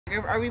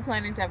Are we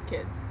planning to have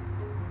kids?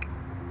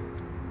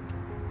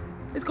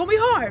 It's gonna be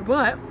hard,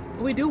 but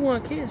we do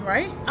want kids,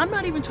 right? I'm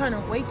not even trying to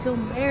wait till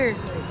marriage.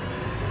 Like,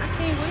 I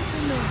can't wait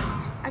till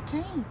marriage. I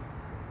can't.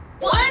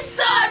 What's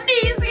up,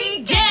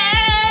 EZEE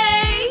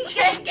Gang?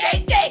 Gang,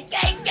 gang, gang,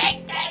 gang,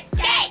 gang, gang,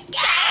 gang,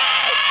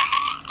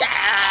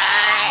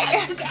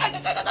 gang.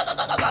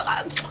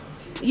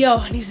 Yo,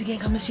 EZEE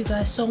Gang, I miss you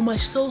guys so much.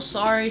 So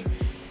sorry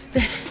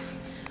that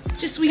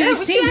we haven't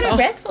seen you.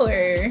 Bed for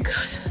her.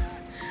 Cause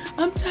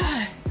I'm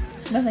tired.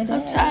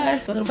 I'm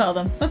tired. Let's tell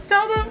them. Let's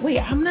tell them.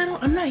 Wait, I'm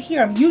not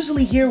here. I'm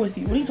usually here with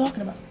you. What are you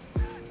talking about?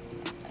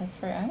 As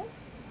for us?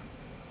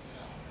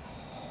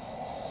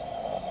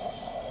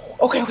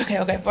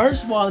 Okay.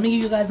 First of all, let me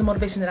give you guys the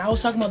motivation that I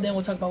was talking about, then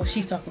we'll talk about what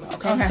she's talking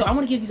about, okay? So I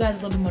want to give you guys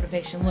a little bit of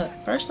motivation. Look,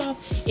 first off,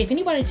 if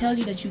anybody tells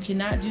you that you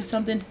cannot do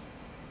something,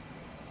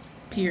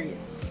 period,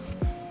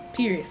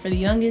 for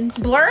the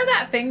youngins. Blur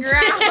that finger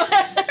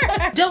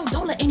out.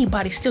 don't let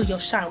anybody steal your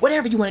shine.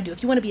 Whatever you want to do.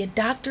 If you want to be a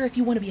doctor, if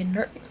you want to be a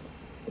nurse.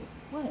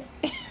 What?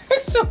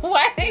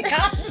 Sweating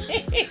on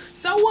me.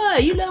 So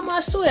what? You love my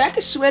sweat. I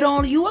can sweat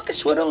on you. I can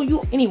sweat on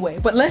you anyway.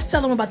 But let's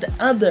tell them about the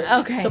other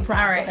surprise.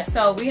 All right. Okay.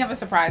 So we have a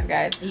surprise,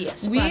 guys.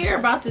 Yes. We are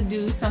about to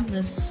do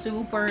something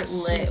super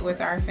lit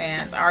with our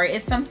fans. All right.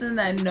 It's something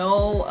that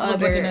no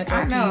other.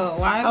 I know.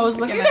 Why? I was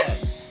looking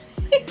at.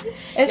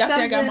 It's y'all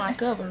see I got my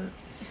cover.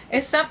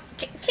 It's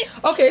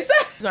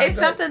It's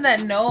something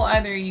that no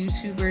other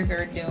YouTubers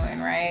are doing,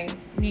 right?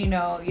 You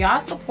know, y'all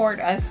support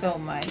us so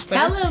much.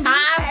 But it's time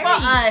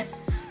for us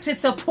to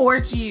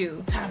support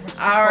you. Time for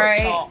support, all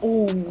right. y'all.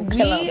 Ooh,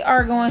 we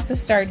are going to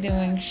start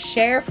doing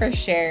share for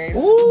shares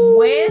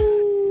with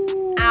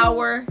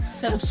our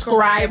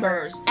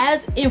subscribers.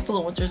 As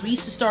influencers, we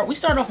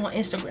start off on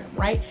Instagram,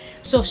 right?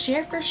 So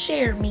share for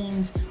share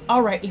means,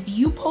 all right, if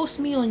you post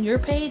me on your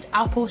page,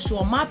 I'll post you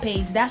on my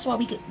page. That's why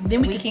we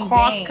can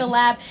cross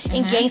collab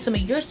and gain some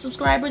of your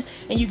subscribers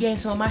and you gain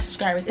some of my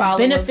subscribers. It's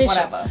beneficial.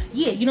 Whatever.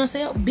 Yeah, you know what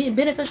I'm saying?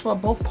 Beneficial for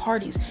both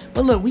parties.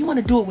 But look, we want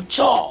to do it with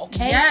y'all,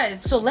 okay?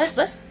 Yes. So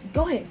let's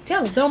go ahead.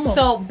 Tell them.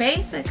 So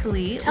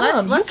basically,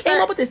 tell them. You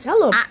came up with this. Tell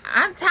them.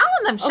 I'm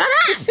telling them. Shut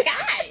up.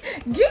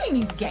 Give me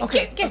these gang.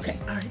 Okay.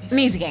 All right.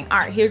 EZEE Gang. All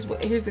right.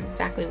 Here's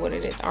exactly what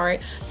it is. All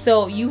right.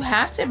 So you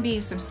have to be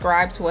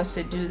subscribed to us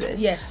to do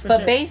this. Yes.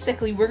 But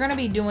basically, we're gonna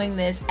be doing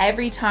this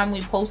every time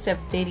we post a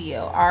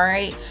video. All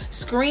right.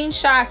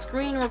 Screenshot,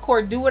 screen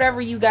record, do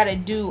whatever you gotta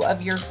do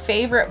of your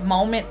favorite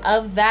moment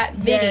of that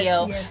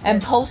video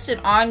and post it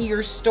on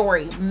your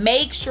story.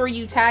 Make sure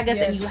you tag us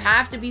and you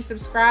have to be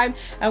subscribed.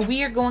 And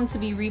we are going to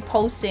be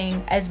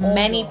reposting as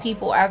many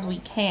people as we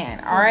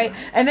can. All right.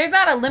 And there's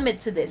not a limit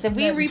to this. If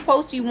we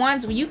repost you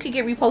once, you could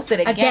get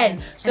reposted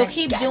again. So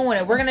keep doing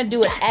it. We're gonna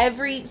do it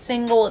every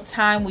single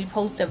time we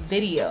post a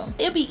video.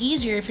 It'll be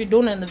easier if you're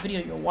doing it in the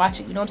video you're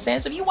watching. You know what I'm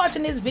saying? So if you're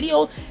watching this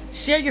video,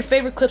 share your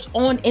favorite clips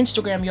on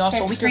Instagram, y'all.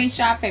 So we can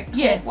screenshot favorite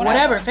clip,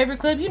 whatever favorite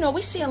clip. You know,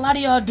 we see a lot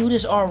of y'all do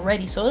this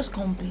already, so it's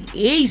gonna be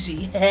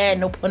easy.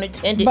 No pun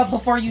intended. But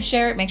before you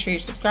share it, make sure you're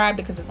subscribed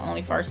because it's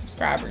only for our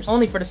subscribers.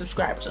 Only for the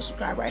subscribers. So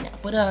subscribe right now.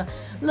 But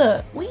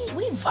look, we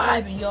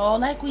vibing, y'all.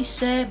 Like we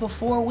said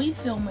before, we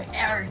filming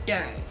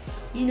everything.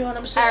 You know what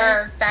I'm saying?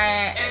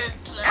 Everything.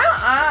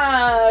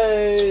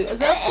 Is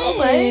that too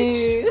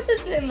late? This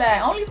is little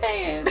like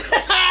OnlyFans.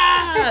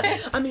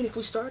 I mean, if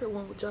we started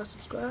one, would y'all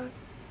subscribe?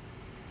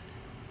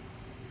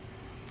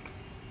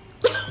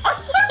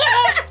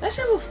 Let's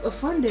have a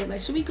fun day.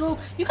 Like, should we go?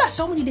 You got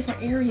so many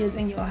different areas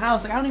in your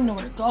house. Like, I don't even know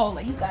where to go.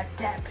 Like, you got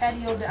that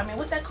patio. I mean,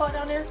 what's that called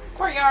down there?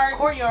 Courtyard.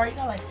 You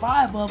got like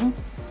 5 of them.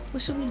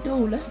 What should we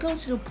do? Let's go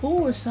to the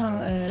pool or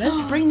something. Let's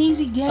bring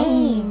EZEE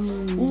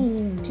Gang. Ooh.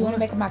 Do you want to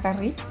make a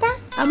margarita?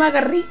 A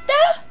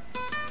margarita?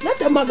 Not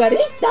a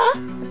margarita.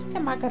 Let's make a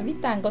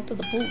margarita and go to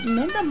the pool.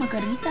 Not a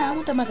margarita. I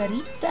want a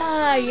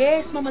margarita.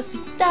 Yes,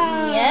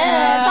 mamacita.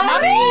 Yes.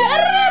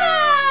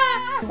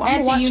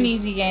 And to you,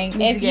 EZEE Gang,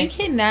 if you Gang.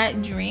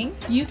 cannot drink,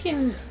 you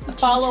can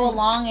follow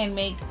along and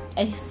make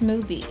a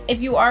smoothie.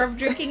 If you are of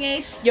drinking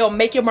age, yo,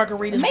 make your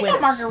margaritas with us. Make a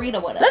margarita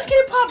with us. Let's get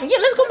it popping. Yeah,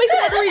 let's go make some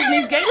margaritas in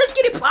these Gang. Let's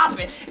get it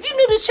popping. If you're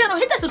new to this channel,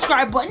 hit that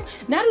subscribe button.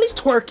 Natalie's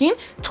twerking.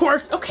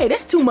 Okay,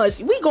 that's too much.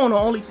 We going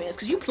on OnlyFans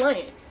because you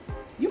playing.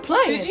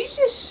 Did you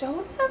just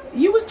show them?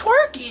 You was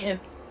twerking.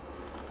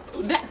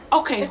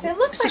 Okay. If it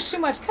looks like too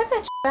much, cut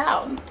that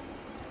out.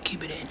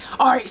 Keep it in.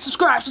 All right,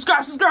 subscribe.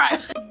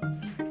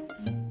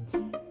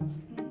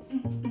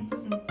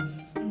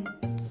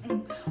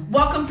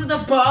 Welcome to the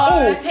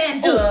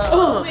bartender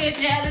with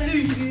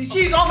Natalie.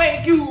 She gonna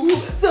make you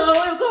so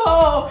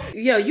cold.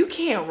 Yo, you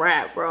can't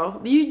rap,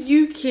 bro.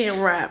 You can't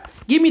rap.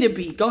 Give me the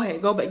beat. Go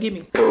ahead. Go back. Give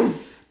me. Boom.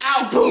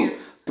 Out here.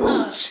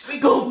 We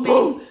gonna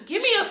boom.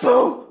 Give me a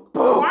boom.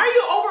 Why are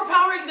you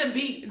overpowering the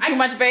beat? Too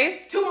much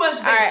bass? Too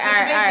much bass.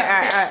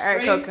 All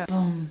right. Go.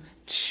 Boom.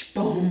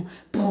 Boom.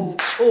 Boom.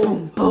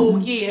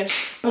 Boom. Yeah.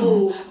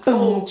 boom,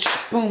 boom,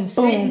 boom.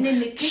 Sitting in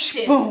the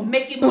kitchen,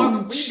 making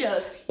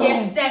margaritas.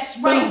 Yes, that's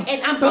right.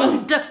 And I'm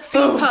going to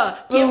feed her.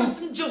 Give her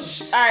some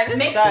juice. All right, this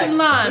make sucks. some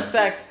limes.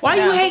 Why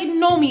you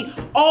hating on me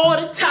all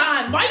the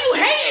time? Why you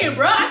hating,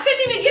 bro? I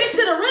couldn't even get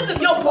into the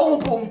rhythm. Yo, boom,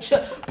 boom,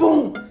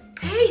 boom.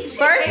 Hey,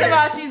 first of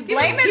all, she's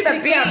blaming the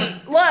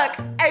beat. Look,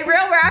 a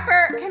real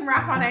rapper can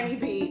rap on any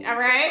beat, all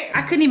right?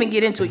 I couldn't even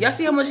get into it. Y'all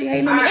see how much she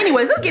hating on me?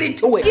 Anyways, let's get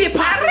into it. Get it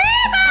poppin'.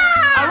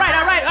 All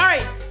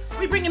right.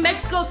 We bringing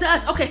Mexico to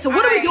us. Okay, so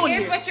what are we doing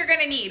here? Here's what you're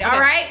gonna need, all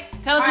right?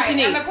 Tell us what you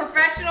need. I'm a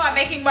professional at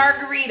making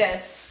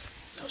margaritas.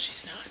 No,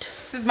 she's not.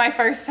 This is my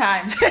first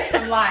time.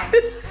 I'm lying.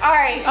 All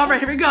right,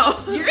 here we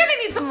go. You're gonna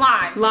need some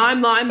lime.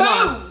 Lime.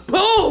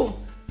 Boom.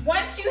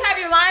 Once you have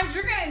your limes,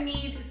 you're gonna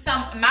need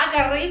some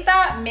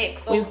margarita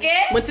mix,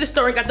 okay? Went to the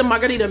store and got the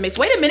margarita mix.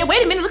 Wait a minute.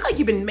 Look like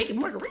you've been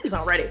making margaritas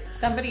already.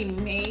 Somebody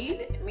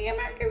made me a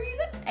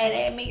margarita and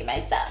I made it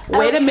myself.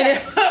 Wait a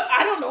minute.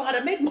 I don't know how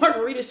to make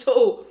margaritas,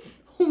 so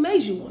who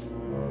made you one?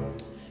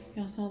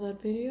 Y'all saw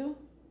that video?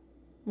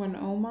 When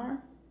Omar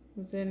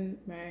was in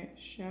my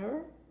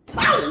shower?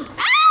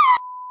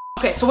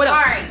 Okay, so what else?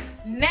 All right,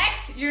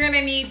 next you're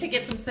gonna need to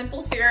get some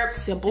simple syrup.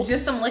 Simple?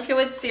 Just some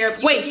liquid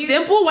syrup. Wait,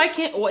 simple? Why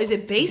can't, is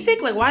it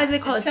basic? Like, why do they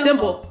call it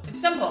simple? It's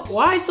simple.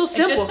 Why so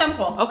simple? It's just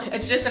simple. Okay.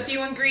 It's just a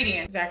few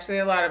ingredients. There's actually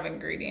a lot of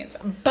ingredients,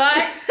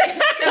 but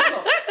it's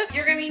simple.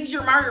 You're gonna need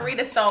your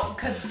margarita salt,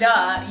 cause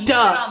duh, you need it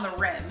on the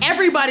rim.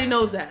 Everybody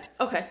knows that.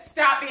 Okay.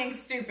 Stop being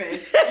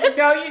stupid. You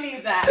know you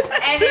need that.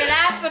 And then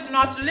last but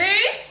not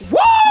least. Whoa!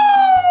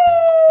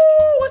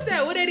 What's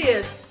that? What it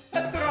is?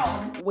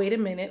 Patron. Wait a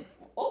minute.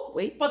 Oh,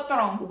 wait.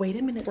 Patron. Wait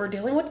a minute. We're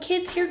dealing with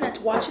kids here that's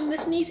watching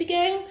this EZEE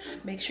gang.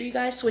 Make sure you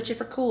guys switch it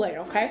for Kool-Aid,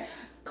 okay?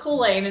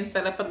 Kool-Aid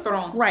instead of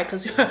Patron. Right,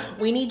 because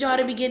we need y'all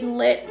to be getting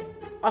lit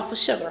off of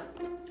sugar.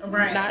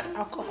 Right. Not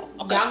alcohol.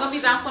 Okay. Y'all gonna be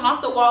bouncing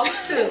off the walls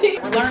too.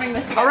 We're learning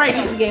this together. All right,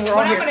 EZEE gang, we're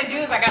What on I'm here. gonna do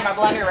is I got my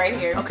blender right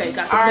here. Okay,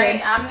 got the All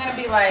blend. right, I'm gonna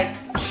be like,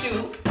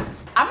 shoot.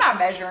 I'm not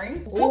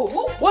measuring.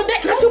 Whoa. Well,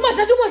 not too much,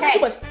 not too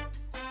much.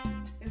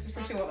 This is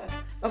for two of us.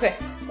 Okay.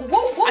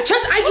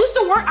 I used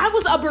to work, I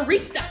was a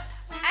barista.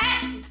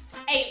 At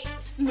a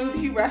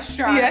smoothie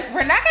restaurant. Yes.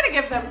 We're not gonna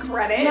give them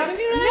credit. No.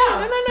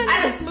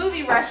 At a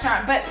smoothie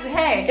restaurant, but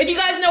hey. If you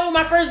guys know what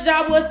my first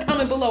job was,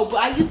 comment below. But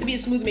I used to be a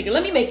smoothie maker.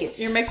 Let me make it.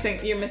 You're missing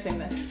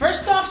this.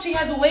 First off, she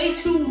has way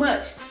too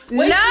much.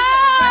 No!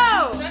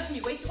 Trust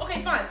me, way too.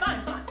 Okay, fine.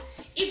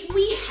 If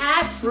we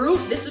have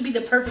fruit, this would be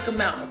the perfect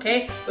amount,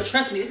 okay? But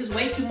trust me, this is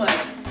way too much.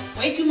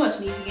 Way too much,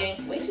 EZEE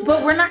gang. Way too much.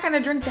 But we're not gonna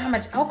drink that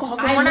much alcohol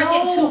because we're not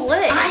getting too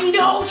lit. I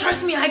know.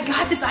 Trust me, I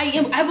got this.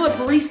 I'm a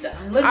barista.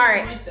 I'm literally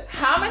a barista.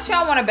 How much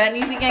y'all want to bet,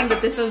 EZEE gang,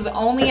 that this is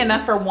only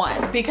enough for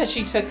one because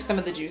she took some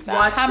of the juice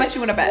out? How much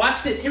you want to bet?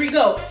 Watch this. Here we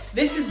go.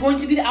 This is going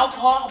to be the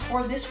alcohol. I'll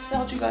pour this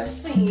without you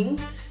guys seeing.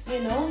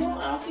 You know, little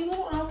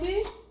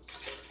alky.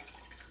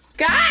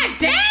 God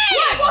damn!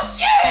 What? Well,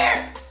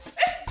 share.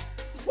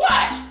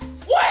 What?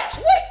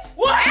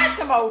 Add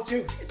some old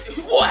juice.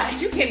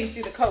 What? You can't even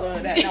see the color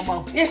of that no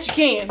more. Yes, you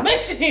can.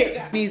 Listen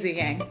here. EZEE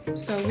gang.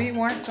 So we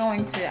weren't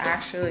going to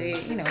actually,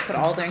 put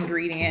all the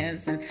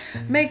ingredients and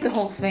make the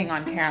whole thing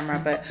on camera,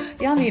 but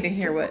y'all need to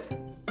hear what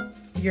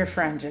your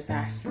friend just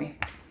asked me.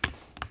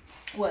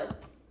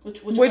 What?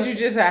 Which What'd you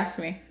just ask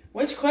me?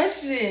 Which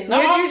question?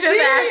 No, I'm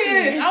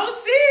serious. I'm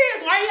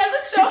serious. Why you have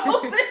to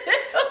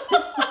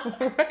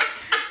show this?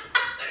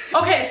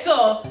 Okay,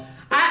 so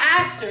I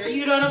asked her,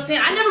 you know what I'm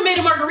saying? I never made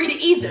a margarita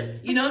either.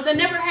 You know what I'm saying?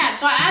 I never have.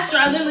 So I asked her,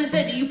 I literally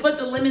said, do you put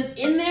the lemons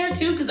in there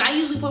too? Because I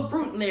usually put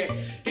fruit in there.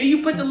 Do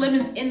you put the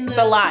lemons in the... It's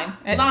a lime.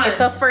 Lime.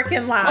 It's a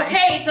freaking lime.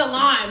 Okay, it's a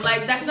lime.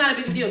 Like, that's not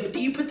a big deal. But do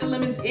you put the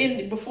lemons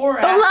in before or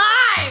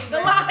after?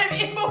 The lime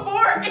in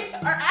before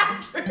or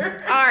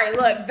after? All right,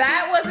 look,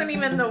 that wasn't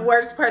even the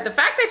worst part. The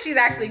fact that she's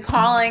actually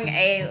calling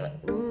a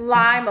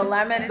lime a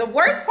lemon. The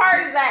worst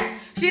part is that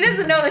she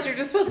doesn't know that you're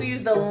just supposed to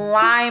use the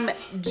lime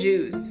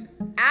juice.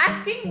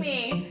 Asking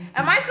me,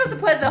 am I supposed to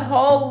put the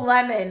whole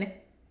lemon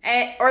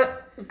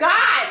or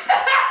God,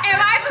 am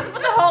I supposed to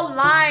put the whole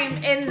lime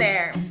in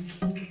there?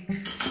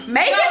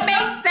 Make it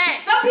make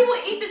sense. Some people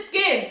eat the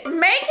skin.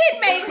 Make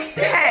it make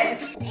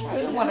sense.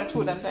 One or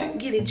two of them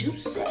things. Get it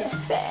juicy.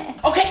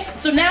 Okay,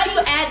 so now you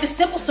add the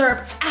simple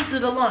syrup after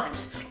the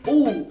limes.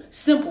 Ooh,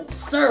 simple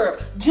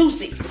syrup,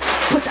 juicy.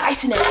 Put the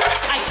ice in there.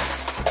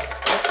 Ice.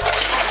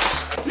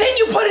 Then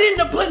you put it in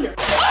the blender.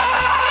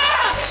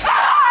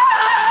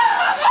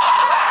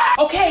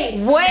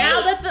 Okay, wait.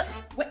 Now that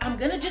I'm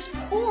gonna just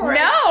pour it.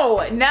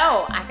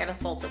 No, I gotta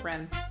salt the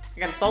rim.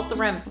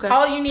 Okay.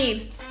 All you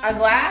need, a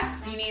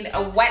glass, you need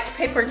a wet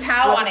paper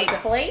towel on a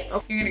plate.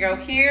 Okay. You're gonna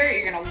go here,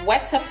 you're gonna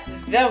wet up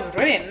the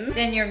rim.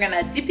 Then you're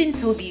gonna dip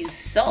into these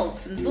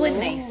salts and do it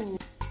nice.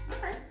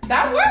 Okay.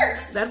 That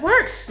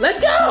works. Let's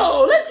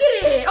go. Let's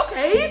get it.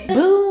 Okay.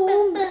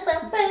 Boom.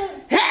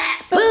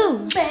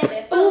 Boom.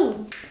 Baby,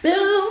 boom.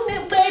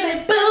 Boom.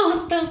 Baby,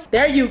 boom.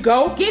 There you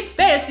go. Get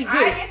fancy with it.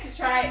 I get to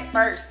try it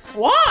first.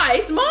 Why?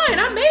 It's mine.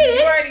 I made it.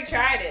 You already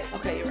tried it.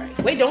 Okay, you're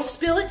right. Wait, don't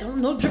spill it.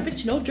 No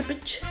drippage.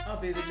 I'll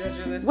be the judge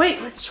of this.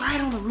 Wait, let's try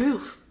it on the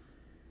roof.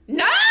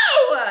 No!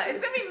 It's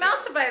gonna be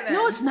melted by then.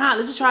 No, it's not.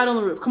 Let's just try it on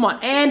the roof. Come on.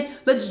 And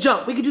let's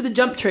jump. We can do the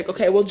jump trick.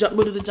 Okay, we'll jump.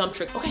 We'll do the jump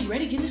trick. Okay,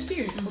 ready? Get in the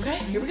spirit. Okay,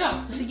 here we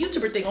go. It's a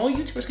YouTuber thing. Only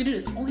YouTubers can do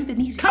this. Only the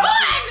Neezy. Come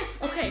on!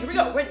 Okay, here we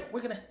go. Ready?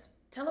 We're gonna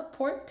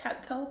teleport,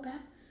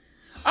 telepath.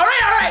 All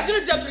right. Do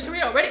the jump trick. Here we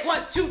go. Ready?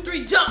 1, 2,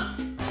 3, jump.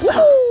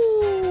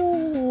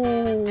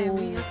 Woo! And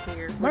we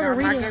appear with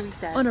margarita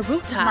on a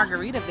rooftop.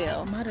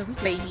 Margaritaville,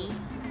 baby.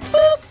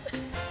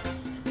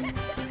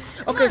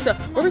 Okay, so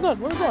where we going?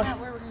 Where we going?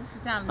 Where we're gonna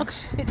sit down.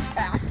 Okay.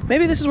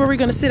 Maybe this is where we're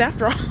gonna sit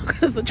after all,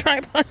 because the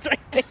tripod's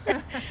right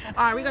there.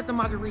 All right, we got the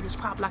margaritas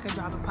pop like a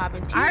drop and pop.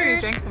 And cheers. I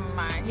already drank some of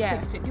mine.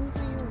 Yeah.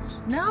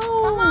 No.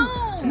 Come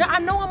on. No, I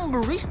know I'm a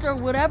barista or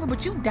whatever,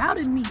 but you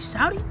doubted me,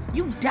 Shouty.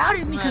 You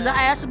doubted me because I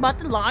asked about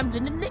the limes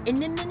and the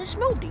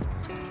smoothie.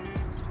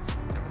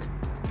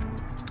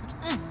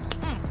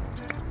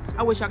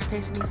 I wish I could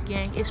taste these,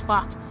 gang. It's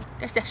far.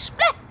 That's the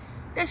split.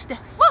 That's the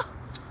fuck.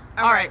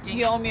 All right,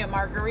 you owe me a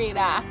margarita.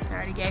 I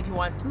already gave you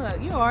one.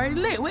 Look, you already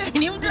lit. We ain't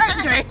even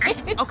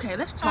drink. Okay,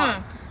 let's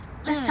talk.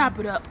 Let's top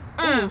it up.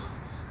 Okay.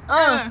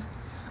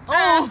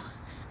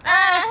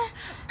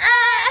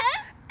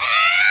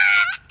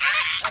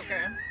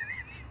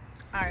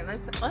 All right,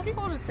 let's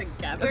hold it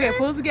together. Okay,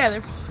 pull it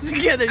together. Pull it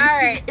together. All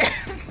right.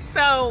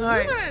 So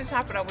we're gonna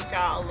chop it up with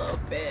y'all a little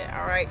bit.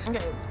 All right.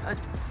 Okay.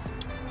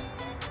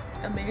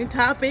 A main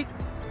topic.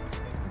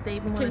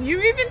 Can you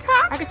even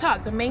talk? I can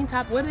talk. The main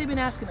topic. What have they been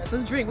asking us?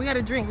 Let's drink. We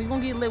gotta drink. We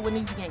gonna get lit with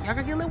these gang. Y'all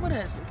gotta get lit with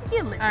us. We can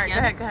get lit All right,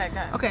 together. go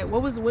ahead. Okay,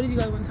 what did you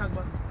guys want to talk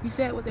about? You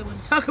said what they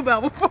want to talk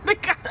about before they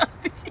got up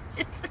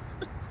here.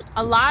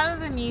 A lot of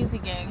the Neezy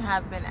gang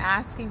have been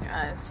asking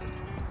us,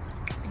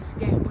 Neezy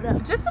gang, what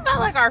up? just about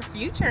like our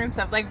future and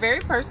stuff, like very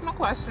personal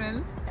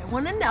questions. They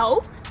want to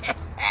know.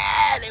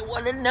 They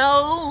want to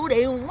know.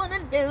 They want to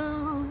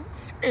know.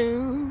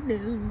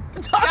 No.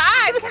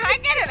 God, can I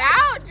get it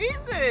out?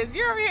 Jesus,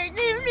 you're over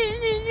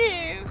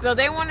here. So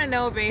they want to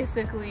know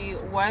basically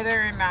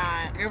whether or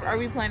not are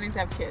we planning to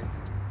have kids.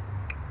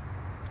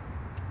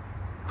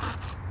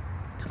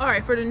 All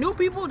right, for the new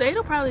people, they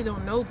probably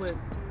don't know, but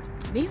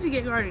Neezy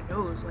gang already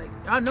knows. Like,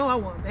 y'all know I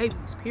want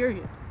babies.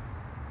 Period.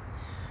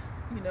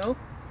 You know.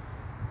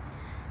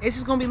 It's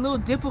just gonna be a little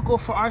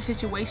difficult for our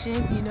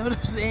situation, you know what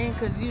I'm saying?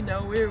 Because, you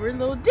know, we're a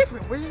little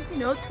different. We're, you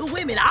know, 2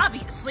 women,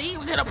 obviously.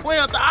 We're gonna point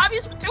out the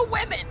obvious with 2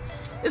 women.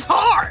 It's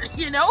hard,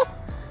 you know?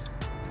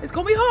 It's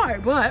gonna be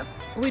hard, but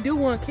we do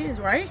want kids,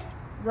 right?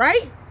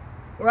 Right?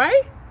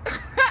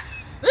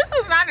 This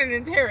is not an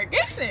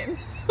interrogation.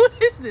 What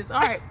is this?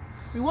 All right,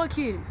 we want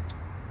kids.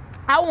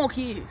 I want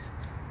kids.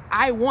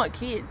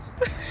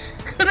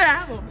 Could I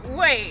have them?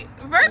 Wait,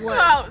 first of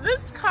all,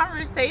 this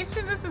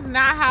conversation, this is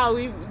not how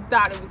we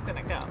thought it was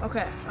gonna go.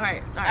 Okay, all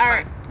right.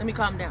 Let me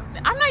calm down.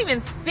 I'm not even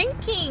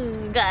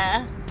thinking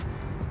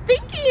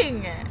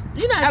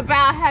you're not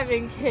about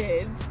having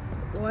kids.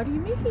 What do you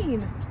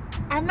mean?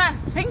 I'm not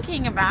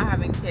thinking about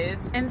having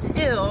kids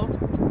until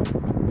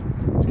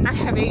I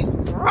have a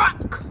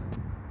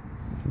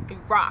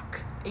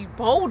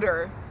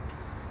boulder.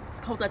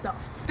 Hold that though.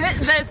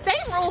 The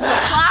same rules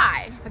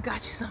apply. I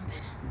got you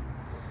something.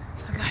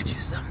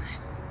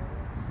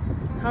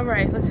 All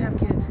right, let's have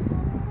kids.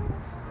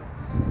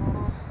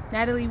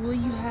 Natalie, will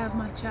you have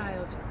my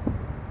child?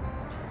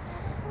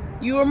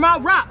 You are my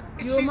rock.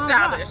 She's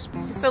childish.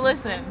 So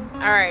listen. All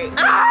right.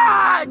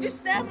 I just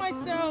stabbed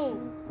myself.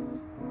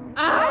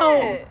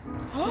 Ow.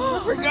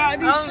 I forgot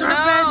these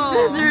sharp-ass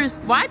scissors.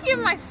 Why do you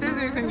have my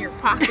scissors in your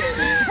pocket?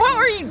 What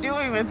were you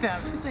doing with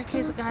them? It's in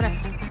case I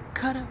gotta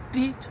cut a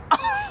bitch.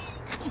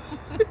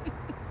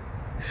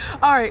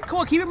 All right, come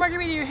on, keep your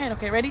margarita in your hand.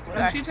 Okay, ready?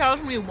 If she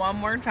tells me one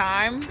more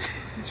time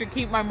to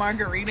keep my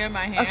margarita in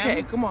my hand.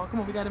 Okay, come on,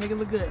 we gotta make it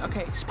look good.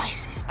 Okay,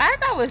 spicy.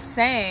 As I was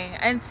saying,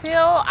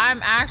 until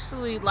I'm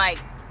actually like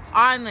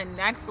on the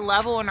next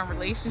level in a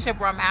relationship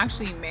where I'm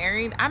actually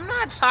married, I'm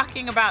not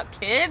talking about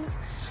kids.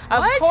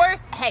 Of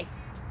course, hey.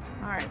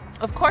 All right.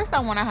 Of course I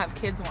want to have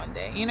kids one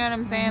day. You know what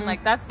I'm saying? Mm-hmm.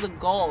 Like, that's the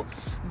goal.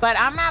 But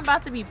I'm not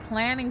about to be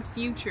planning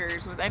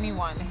futures with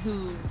anyone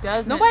who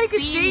doesn't Nobody can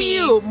see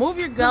you. Move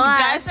your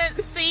glass. Who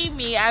doesn't see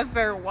me as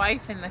their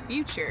wife in the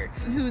future.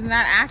 Who's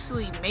not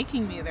actually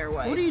making me their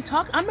wife. What are you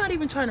talking? I'm not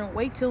even trying to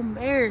wait till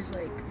marriage.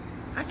 Like,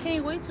 I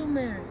can't wait till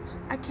marriage.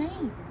 I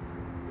can't.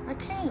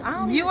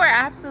 You are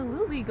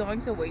absolutely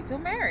going to wait till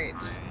marriage.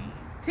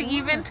 To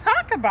even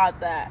talk about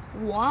that.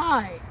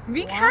 Why?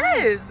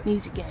 Because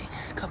Neezy gang,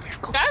 come here.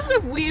 That's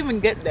if we even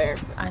get there.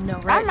 I know,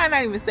 right? I might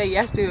not even say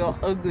yes to your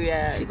ugly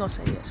ass. She gonna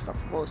say yes for a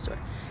bold story.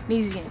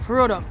 Neezy gang, for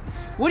real though.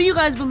 What do you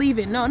guys believe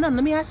in? No, let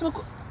me ask him a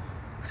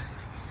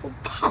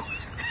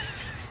question.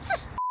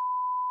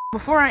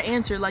 Before I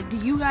answer, like, do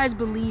you guys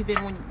believe in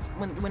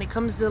when it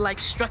comes to like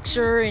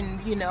structure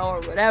and, you know,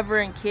 or whatever,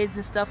 and kids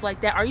and stuff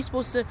like that? Are you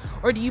supposed to,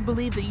 or do you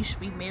believe that you should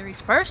be married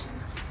first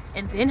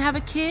and then have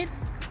a kid?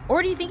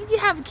 Or do you think you can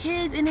have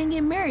kids and then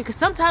get married? Because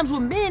sometimes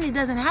with men, it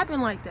doesn't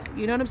happen like that.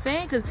 You know what I'm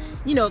saying? Because,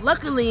 you know,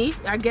 luckily,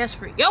 I guess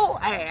for your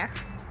ass,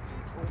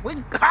 we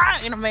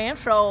got in a man,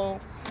 so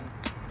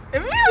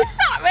if you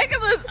stop making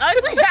this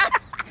ugly ass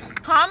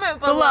comment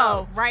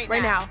below right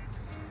now.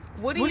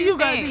 What do you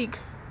think?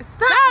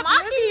 Stop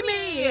mocking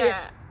me.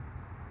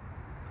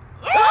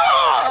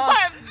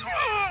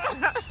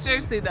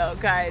 Seriously though,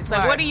 guys,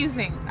 like, what do you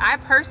think? I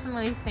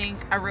personally think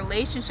a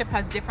relationship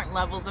has different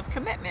levels of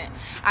commitment.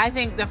 I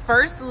think the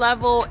first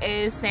level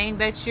is saying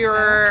that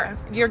you're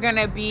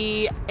gonna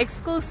be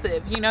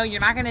exclusive. You know, you're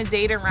not gonna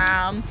date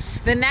around.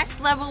 The next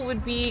level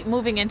would be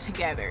moving in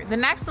together. The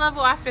next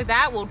level after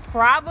that will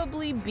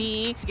probably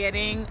be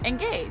getting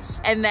engaged,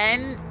 and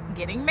then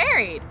getting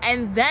married,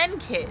 and then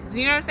kids.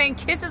 You know what I'm saying?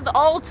 Kids is the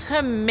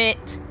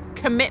ultimate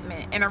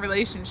commitment in a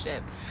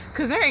relationship,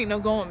 because there ain't no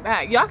going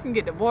back. Y'all can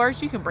get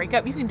divorced, you can break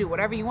up, you can do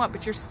whatever you want,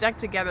 but you're stuck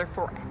together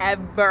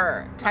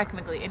forever,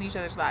 technically, in each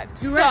other's lives.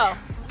 So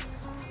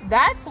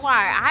that's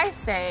why I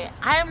say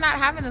I am not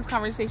having this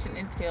conversation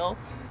until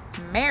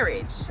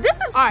marriage. This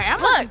is all right. I'm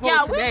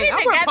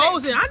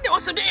proposing. I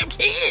want some damn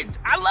kids.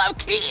 I love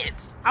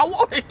kids. I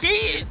want a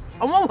kid.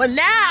 I want one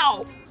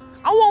now.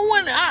 I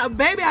want one, a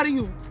baby out of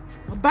you.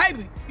 A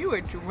baby. You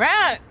were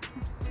drunk.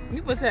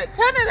 You put a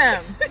ton of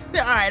them.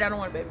 All right, I don't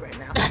want a baby right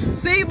now.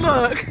 See,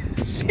 look.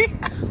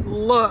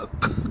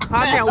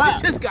 I know we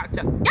just got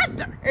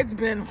together. It's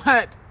been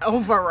what,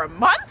 over a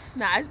month?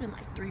 Nah, it's been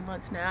like 3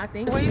 months now, I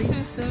think. Way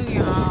too soon,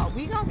 y'all.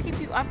 We gonna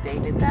keep you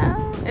updated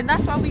though, and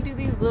that's why we do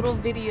these little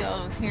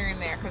videos here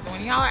and there. Because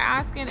when y'all are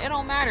asking, it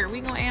don't matter.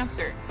 We gonna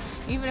answer,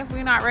 even if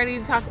we're not ready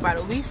to talk about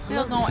it. We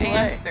still gonna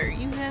answer.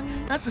 You hear me?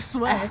 Not the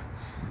sweat.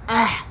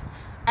 I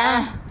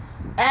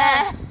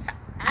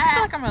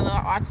feel like I'm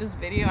gonna watch this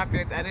video after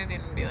it's edited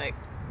and be like,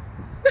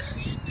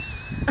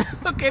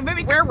 okay,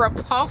 maybe we're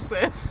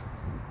repulsive.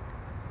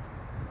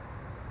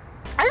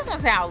 I just want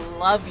to say I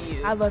love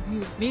you. I love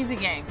you. EZEE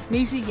Gang.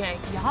 EZEE Gang.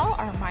 Y'all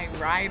are my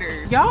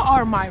riders. Y'all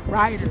are my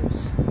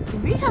riders.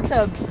 We have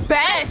the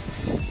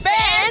best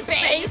fan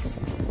base.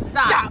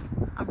 Stop.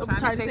 I'm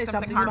trying to say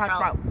something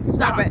heartfelt.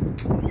 Stop it.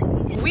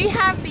 We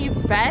have the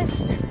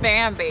best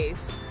fan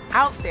base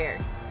out there.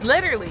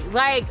 Literally.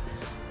 Like,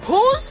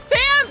 whose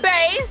fan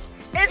base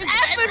is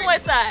effing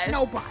with us?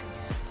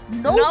 Nobody's.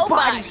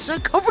 Nobody. So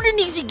cover the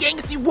EZEE Gang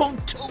if you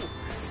want to.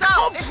 So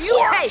if you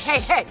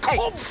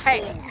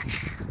hey.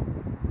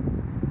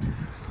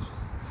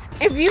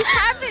 If you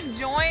haven't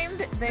joined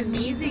the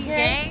EZEE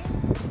Gang,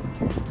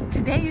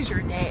 today is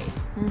your day.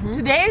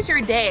 Today is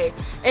your day.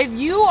 If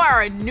you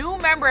are a new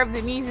member of the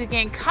EZEE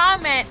Gang,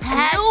 comment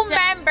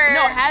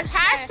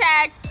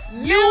hashtag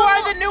you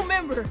are the new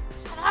member.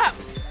 Shut up.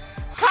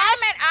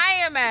 Comment I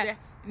am a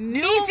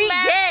new EZEE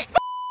Gang.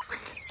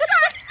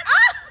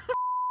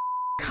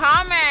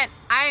 Comment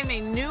I am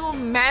a new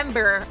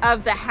member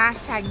of the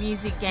hashtag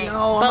EZEE Gang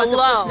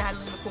below.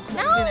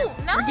 No.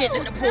 We're getting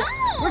in the pool.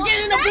 We're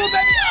getting in the pool,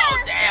 baby. Oh,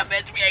 damn,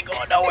 bitch. We ain't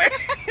going nowhere.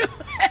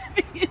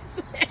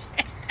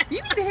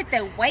 You need to hit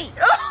the weight.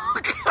 Oh,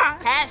 God.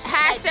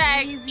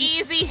 Hashtag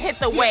EZEE hit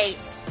the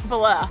weights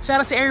below.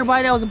 Shout out to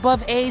everybody that was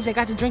above age that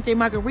got to drink their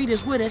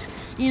margaritas with us.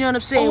 You know what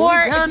I'm saying?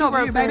 Or if you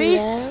were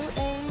below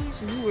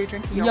age and you were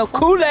drinking your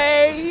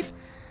Kool-Aid.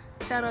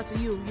 Shout out to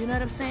you. You know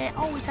what I'm saying?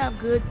 Always have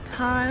good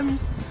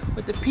times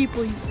with the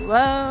people you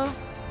love.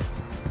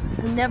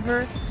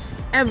 Never,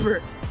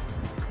 ever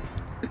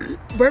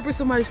burp in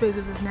somebody's face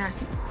was just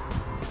nasty.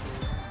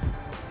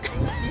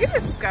 You're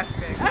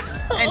disgusting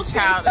and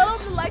childish. Tell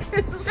them to like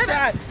and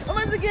subscribe. I'm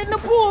about to get in the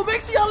pool.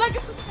 Make sure y'all like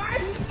and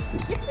subscribe.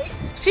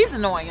 She's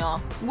annoying, y'all.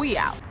 We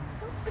out.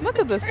 Look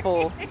at this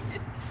fool.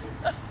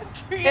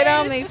 It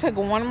only took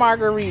one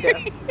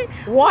margarita.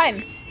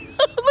 One.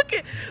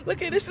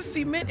 Look at this is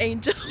Cement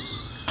Angel.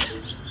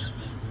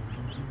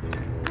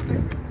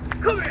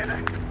 Come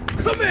here.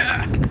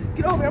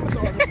 Get over here. I'm gonna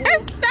throw her in the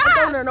pool. Stop. I'm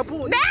throwing her in the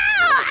pool. No.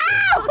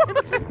 Ow.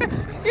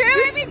 You're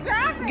gonna make me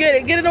drop it.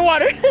 Get in the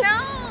water.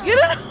 No. Get in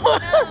the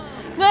water. No.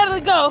 Let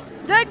it go.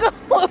 Let go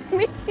of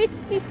me.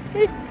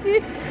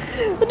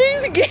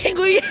 EZEE Gang,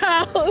 we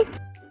out.